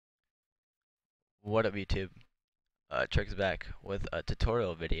What up YouTube? Tricks back with a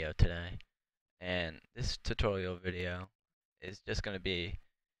tutorial video today, and this tutorial video is just going to be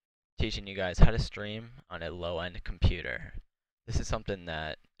teaching you guys how to stream on a low-end computer. This is something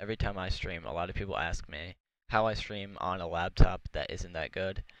that every time I stream, a lot of people ask me how I stream on a laptop that isn't that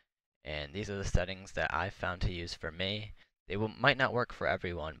good, and these are the settings that I found to use for me. They might not work for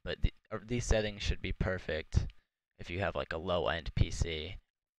everyone, but these settings should be perfect if you have like a low-end PC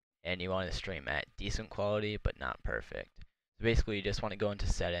and you want to stream at decent quality but not perfect. So basically you just want to go into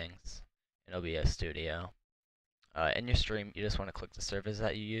settings in OBS Studio. In your stream you just want to click the service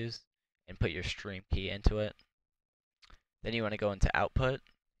that you use and put your stream key into it. Then you want to go into output,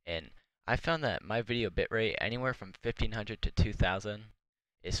 and I found that my video bitrate anywhere from 1500 to 2000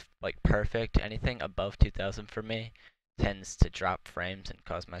 is like perfect. Anything above 2000 for me tends to drop frames and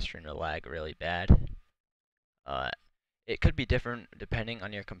cause my stream to lag really bad. It could be different depending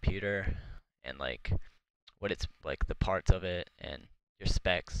on your computer and like what it's like, the parts of it and your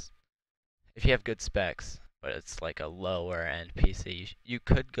specs. If you have good specs but it's like a lower end PC, you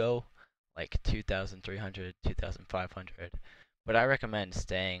could go like 2300, 2500, but I recommend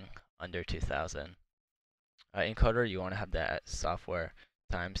staying under 2000. Encoder, you want to have that software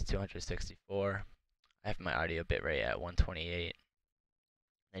times 264. I have my audio bitrate at 128.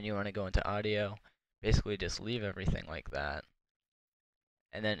 Then you want to go into audio, basically just leave everything like that,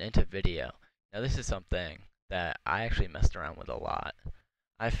 and then into video. Now this is something that I actually messed around with a lot.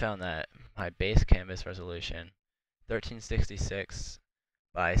 I found that my base canvas resolution, 1366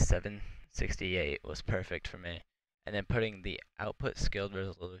 by 768, was perfect for me. And then putting the output scaled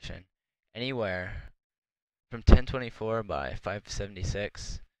resolution anywhere from 1024 by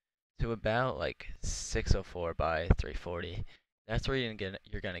 576 to about like 604 by 340. That's where you're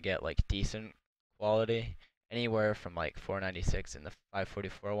gonna get like decent quality. Anywhere from like 496 and the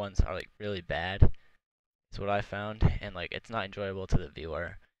 544 ones are like really bad. Is what I found, and like it's not enjoyable to the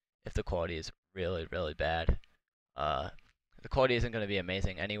viewer if the quality is really bad. The quality isn't going to be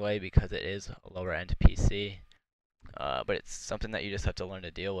amazing anyway because it is a lower end PC, but it's something that you just have to learn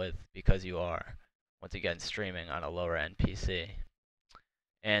to deal with because you are, once again, streaming on a lower end PC.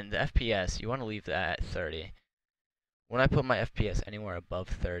 And the FPS, you want to leave that at 30. When I put my FPS anywhere above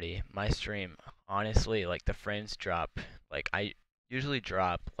 30, my stream, honestly, like the frames drop. Like I usually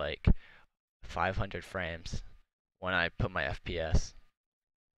drop like 500 frames when I put my FPS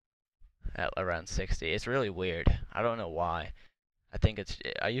at around 60. It's really weird. I don't know why.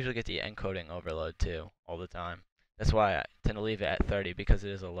 I usually get the encoding overload too all the time. That's why I tend to leave it at 30 because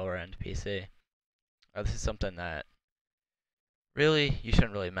it is a lower end PC. This is something that really you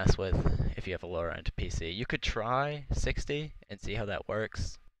shouldn't really mess with if you have a lower end PC. You could try 60 and see how that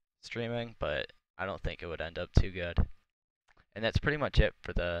works streaming, but I don't think it would end up too good. And that's pretty much it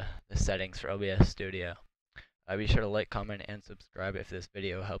for the settings for OBS Studio. Be sure to like, comment, and subscribe if this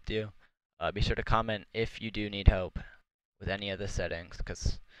video helped you. Be sure to comment if you do need help with any of the settings,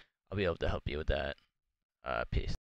 because I'll be able to help you with that. Peace.